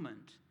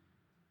fulfillment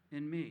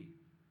in me.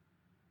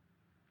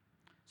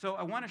 So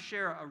I want to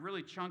share a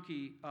really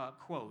chunky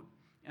quote,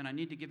 and I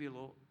need to give you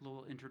a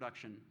little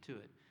introduction to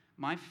it.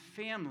 My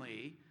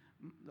family,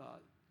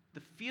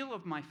 the feel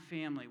of my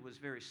family was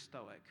very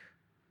stoic.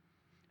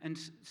 And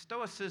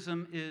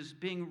stoicism is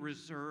being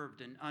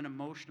reserved and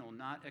unemotional,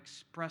 not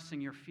expressing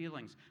your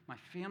feelings. My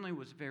family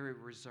was very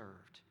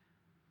reserved.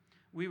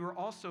 We were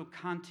also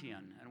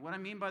Kantian, and what I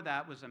mean by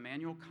that was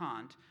Immanuel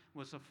Kant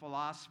was a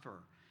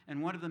philosopher,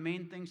 and one of the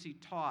main things he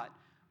taught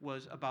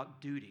was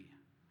about duty.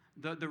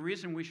 The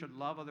reason we should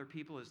love other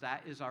people is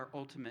that is our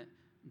ultimate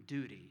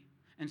duty.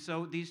 And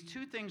so these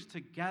two things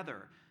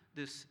together,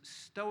 this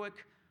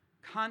stoic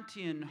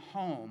Kantian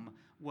home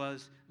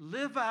was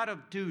live out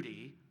of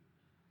duty,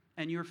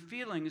 and your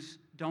feelings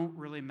don't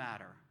really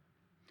matter.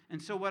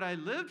 And so what I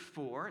lived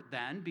for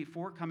then,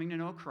 before coming to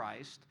know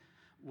Christ,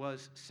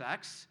 was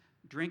sex,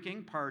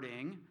 drinking,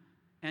 partying,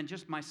 and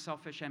just my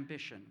selfish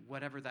ambition,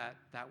 whatever that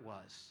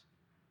was.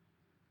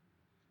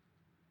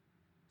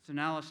 So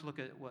now let's look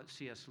at what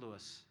C.S.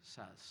 Lewis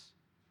says.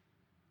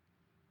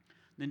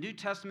 The New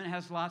Testament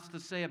has lots to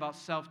say about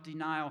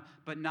self-denial,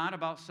 but not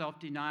about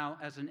self-denial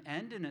as an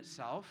end in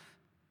itself.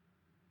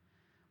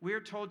 We are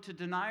told to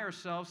deny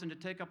ourselves and to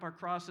take up our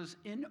crosses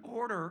in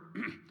order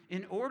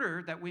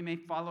that we may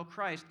follow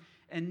Christ.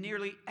 And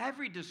nearly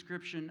every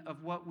description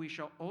of what we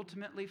shall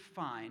ultimately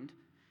find,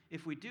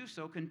 if we do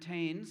so,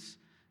 contains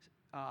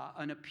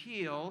an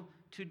appeal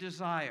to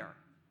desire.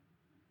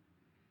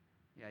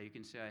 Yeah, you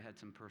can see I had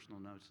some personal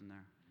notes in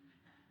there.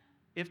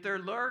 If there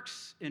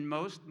lurks in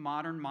most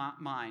modern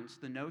minds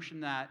the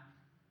notion that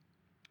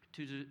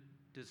to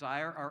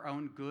desire our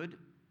own good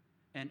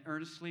and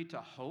earnestly to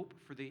hope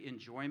for the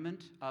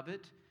enjoyment of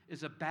it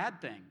is a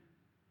bad thing,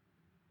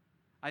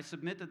 I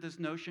submit that this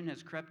notion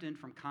has crept in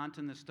from Kant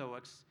and the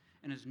Stoics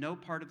and is no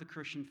part of the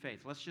Christian faith.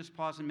 Let's just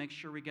pause and make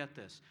sure we get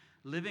this.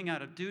 Living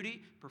out of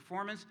duty,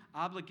 performance,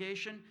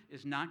 obligation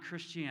is not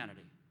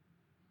Christianity.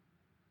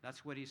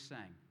 That's what he's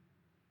saying.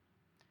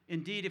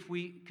 Indeed, if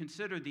we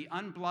consider the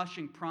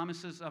unblushing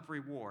promises of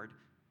reward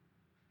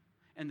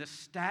and the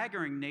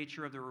staggering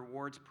nature of the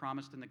rewards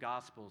promised in the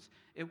Gospels,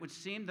 it would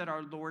seem that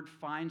our Lord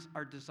finds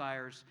our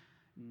desires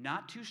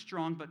not too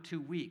strong but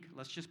too weak.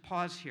 Let's just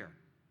pause here.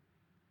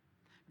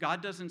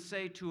 God doesn't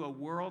say to a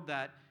world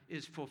that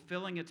is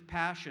fulfilling its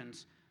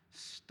passions,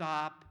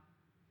 stop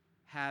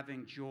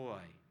having joy.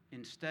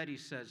 Instead, he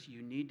says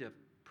you need to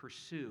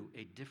pursue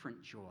a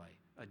different joy,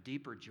 a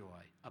deeper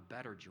joy, a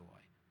better joy.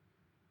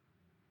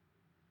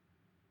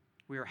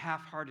 We are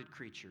half-hearted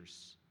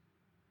creatures,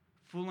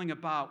 fooling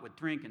about with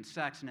drink and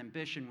sex and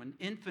ambition when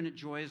infinite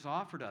joy is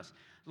offered us,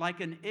 like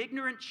an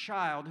ignorant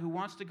child who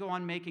wants to go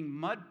on making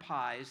mud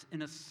pies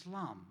in a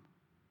slum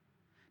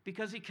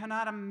because he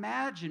cannot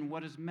imagine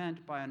what is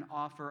meant by an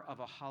offer of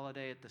a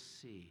holiday at the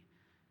sea.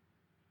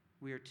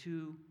 We are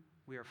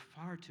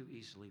far too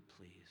easily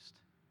pleased.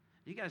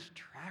 Do you guys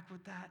track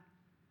with that?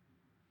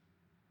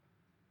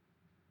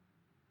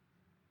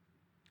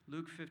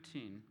 Luke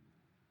 15.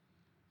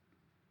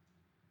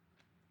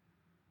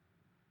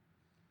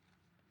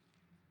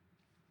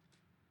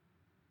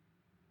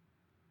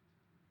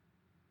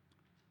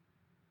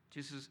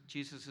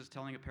 Jesus is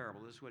telling a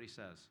parable. This is what he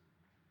says.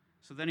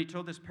 So then he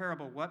told this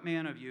parable, what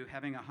man of you,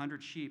 having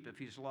 100 sheep, if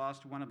he's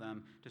lost one of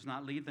them, does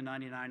not leave the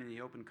 99 in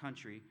the open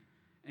country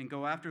and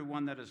go after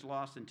one that is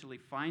lost until he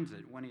finds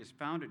it? When he has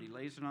found it, he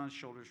lays it on his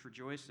shoulders,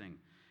 rejoicing.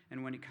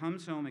 And when he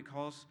comes home, he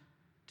calls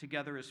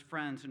together his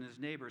friends and his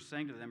neighbors,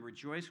 saying to them,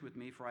 rejoice with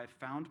me, for I have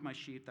found my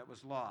sheep that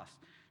was lost.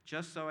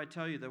 Just so I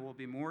tell you, there will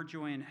be more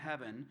joy in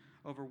heaven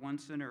over one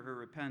sinner who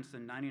repents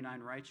than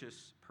 99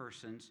 righteous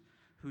persons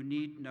who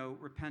need no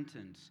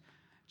repentance.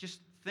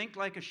 Just think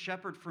like a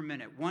shepherd for a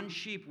minute. One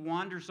sheep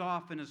wanders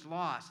off and is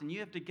lost, and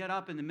you have to get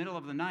up in the middle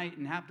of the night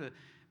and have to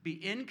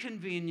be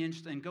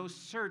inconvenienced and go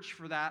search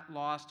for that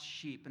lost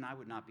sheep, and I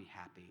would not be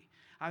happy.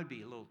 I would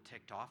be a little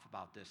ticked off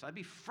about this. I'd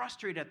be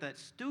frustrated at that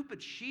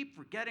stupid sheep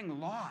for getting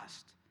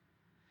lost.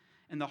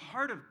 And the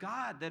heart of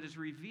God that is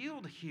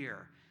revealed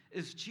here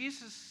is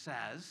Jesus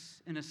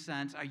says, in a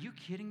sense, are you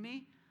kidding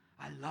me?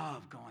 I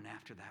love going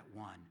after that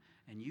one,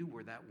 and you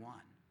were that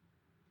one.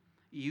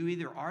 You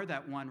either are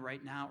that one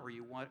right now or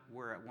you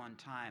were at one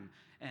time.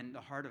 And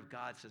the heart of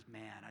God says,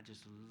 man, I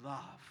just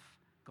love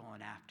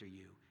going after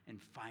you and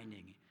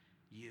finding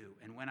you.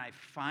 And when I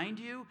find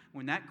you,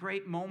 when that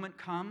great moment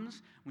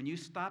comes, when you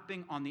stop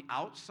being on the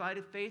outside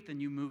of faith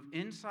and you move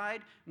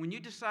inside, when you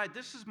decide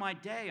this is my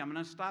day, I'm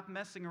going to stop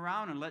messing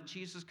around and let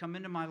Jesus come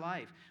into my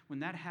life. When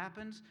that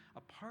happens,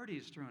 a party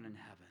is thrown in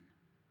heaven.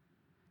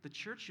 The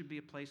church should be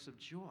a place of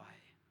joy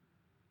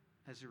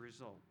as a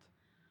result.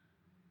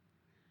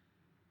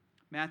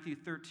 Matthew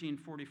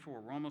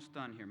 13:44. We're almost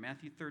done here.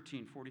 Matthew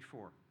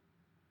 13:44.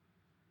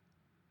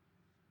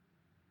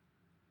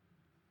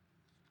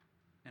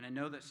 And I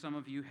know that some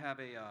of you have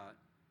a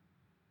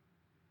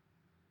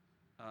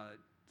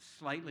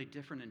slightly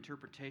different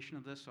interpretation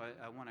of this, so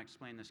I want to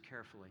explain this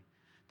carefully.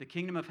 The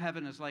kingdom of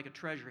heaven is like a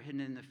treasure hidden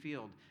in the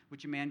field,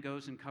 which a man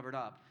goes and covered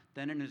up.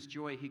 Then in his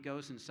joy, he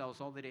goes and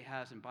sells all that he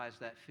has and buys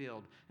that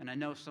field. And I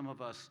know some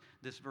of us,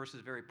 this verse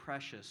is very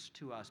precious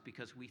to us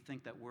because we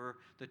think that we're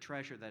the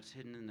treasure that's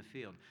hidden in the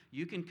field.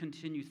 You can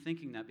continue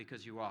thinking that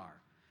because you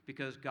are,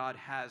 because God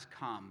has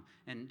come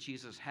and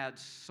Jesus had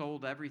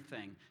sold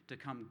everything to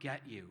come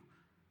get you.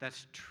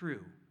 That's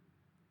true.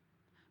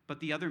 But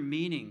the other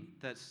meaning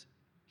that's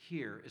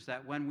here is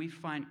that when we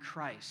find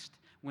Christ,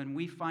 when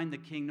we find the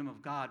kingdom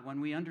of God, when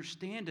we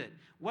understand it,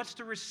 what's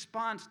the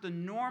response, the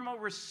normal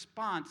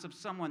response of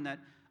someone that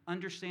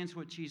understands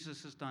what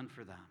Jesus has done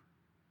for them?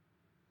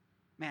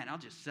 Man, I'll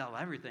just sell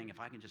everything if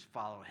I can just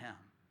follow him.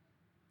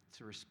 It's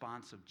a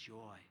response of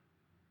joy.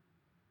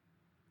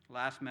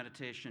 Last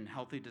meditation,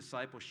 healthy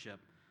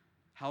discipleship.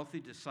 Healthy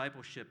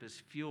discipleship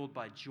is fueled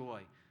by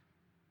joy.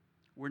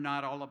 We're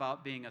not all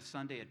about being a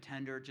Sunday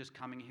attender, just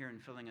coming here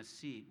and filling a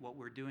seat. What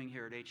we're doing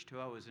here at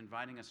H2O is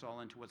inviting us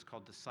all into what's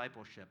called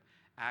discipleship,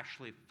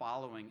 actually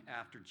following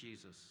after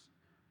Jesus.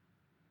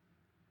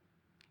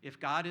 If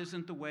God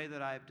isn't the way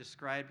that I've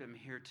described him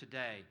here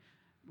today,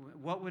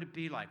 what would it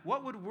be like?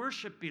 What would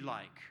worship be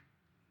like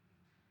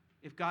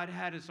if God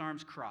had his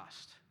arms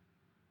crossed?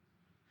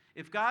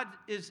 If God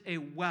is a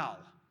well,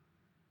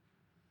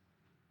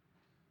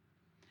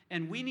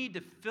 and we need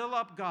to fill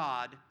up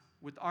God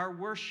with our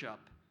worship,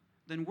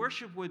 then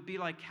worship would be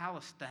like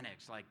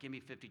calisthenics, like give me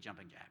 50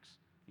 jumping jacks,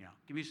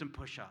 give me some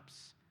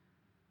push-ups.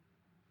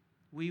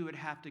 We would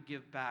have to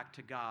give back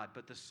to God,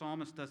 but the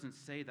psalmist doesn't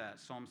say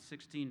that. Psalm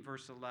 16,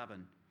 verse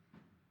 11.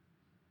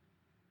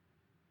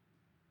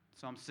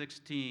 Psalm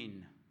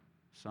 16,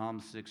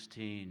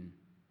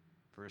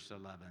 verse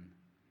 11.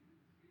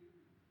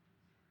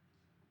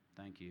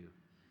 Thank you.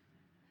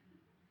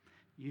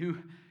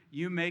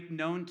 You make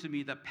known to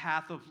me the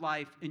path of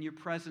life. In your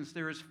presence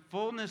there is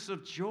fullness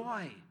of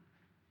joy.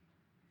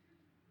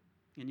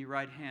 In your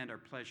right hand are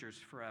pleasures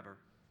forever.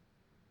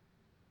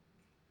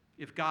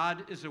 If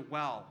God is a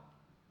well,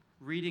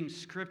 reading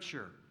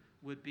Scripture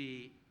would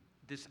be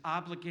this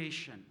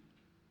obligation.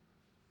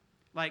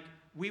 Like,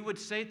 we would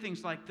say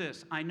things like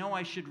this: I know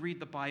I should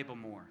read the Bible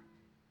more.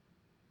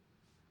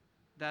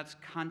 That's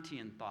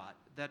Kantian thought.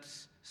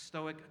 That's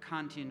Stoic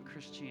Kantian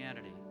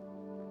Christianity.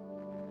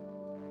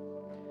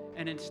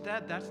 And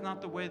instead, that's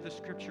not the way the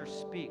Scripture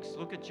speaks.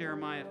 Look at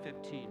Jeremiah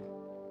 15,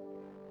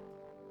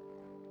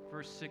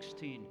 verse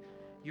 16.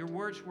 Your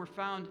words were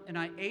found, and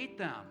I ate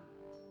them,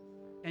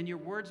 and your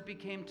words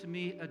became to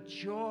me a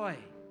joy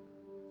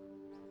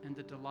and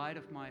the delight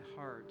of my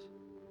heart,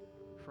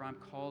 for I'm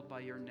called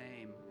by your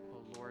name,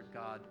 O Lord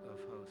God of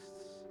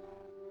hosts.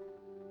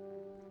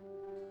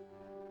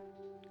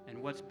 And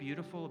what's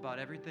beautiful about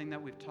everything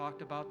that we've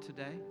talked about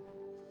today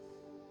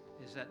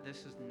is that this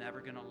is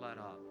never going to let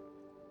up.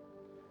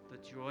 The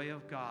joy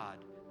of God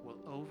will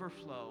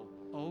overflow,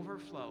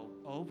 overflow,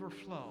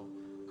 overflow,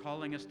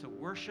 calling us to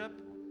worship,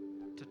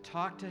 to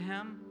talk to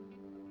him,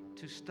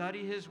 to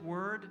study his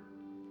word,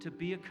 to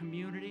be a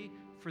community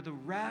for the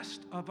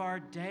rest of our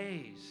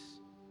days.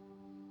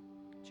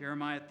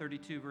 Jeremiah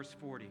 32, verse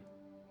 40.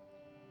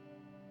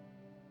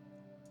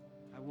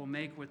 I will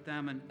make with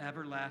them an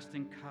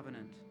everlasting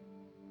covenant,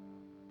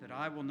 that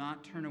I will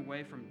not turn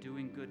away from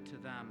doing good to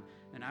them,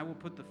 and I will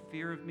put the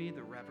fear of me,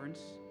 the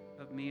reverence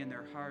of me in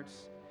their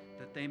hearts,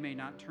 that they may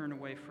not turn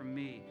away from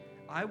me.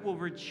 I will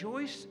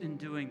rejoice in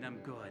doing them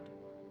good.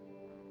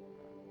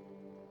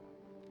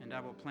 And I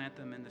will plant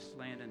them in this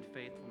land in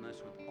faithfulness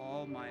with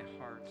all my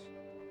heart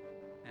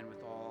and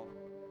with all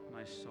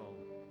my soul.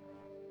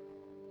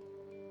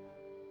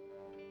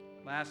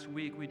 Last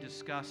week we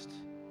discussed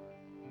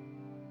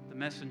the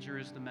messenger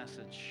is the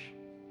message.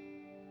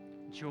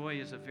 Joy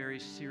is a very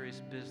serious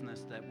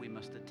business that we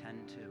must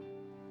attend to.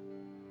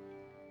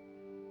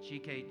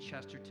 G.K.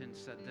 Chesterton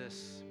said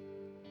this: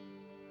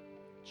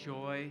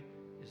 joy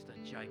is the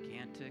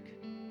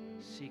gigantic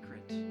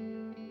secret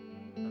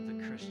of the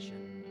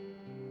Christian.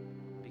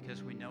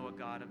 Because we know a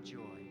God of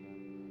joy,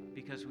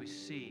 because we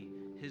see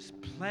his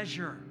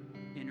pleasure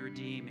in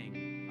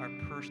redeeming our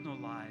personal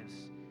lives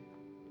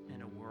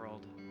in a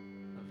world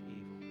of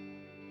evil.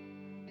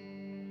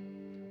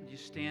 Would you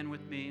stand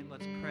with me?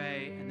 Let's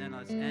pray, and then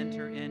let's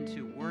enter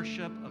into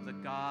worship of the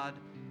God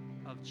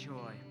of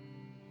joy.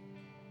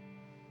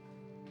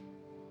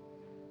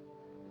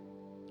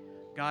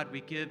 God,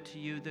 we give to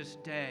you this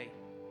day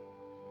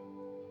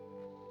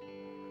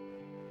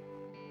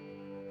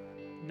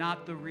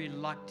not the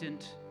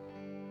reluctant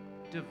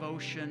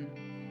devotion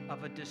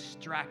of a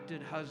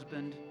distracted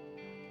husband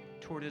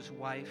toward his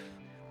wife.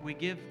 We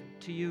give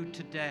to you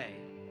today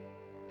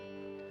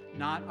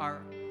not our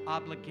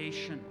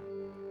obligation,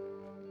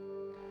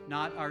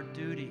 not our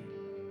duty.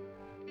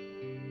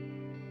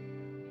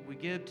 We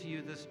give to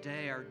you this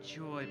day our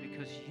joy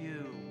because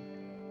you,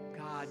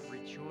 God,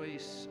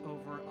 rejoice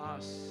over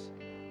us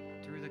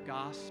through the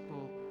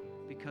gospel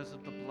because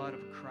of the blood of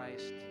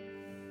Christ.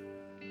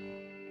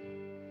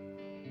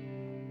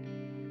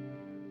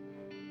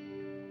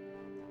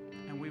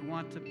 And we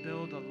want to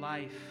build a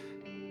life.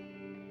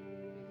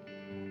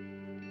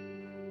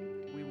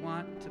 We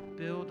want to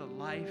build a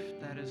life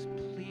that is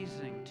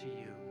pleasing to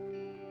you.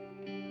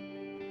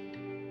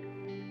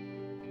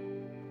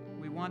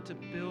 We want to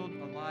build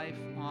a life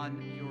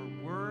on your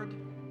word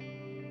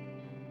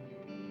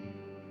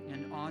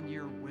and on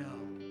your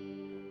will,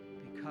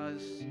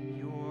 because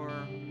your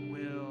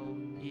will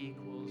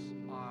equals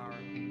our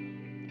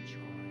joy.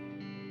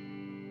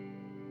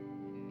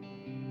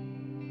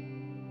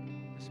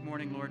 This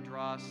morning, Lord,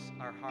 draw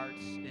our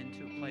hearts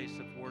into a place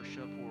of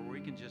worship where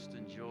we can just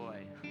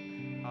enjoy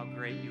how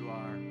great you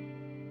are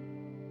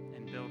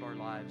and build our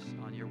lives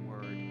on your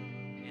word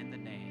in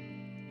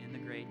the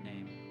great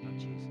name of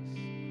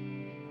Jesus.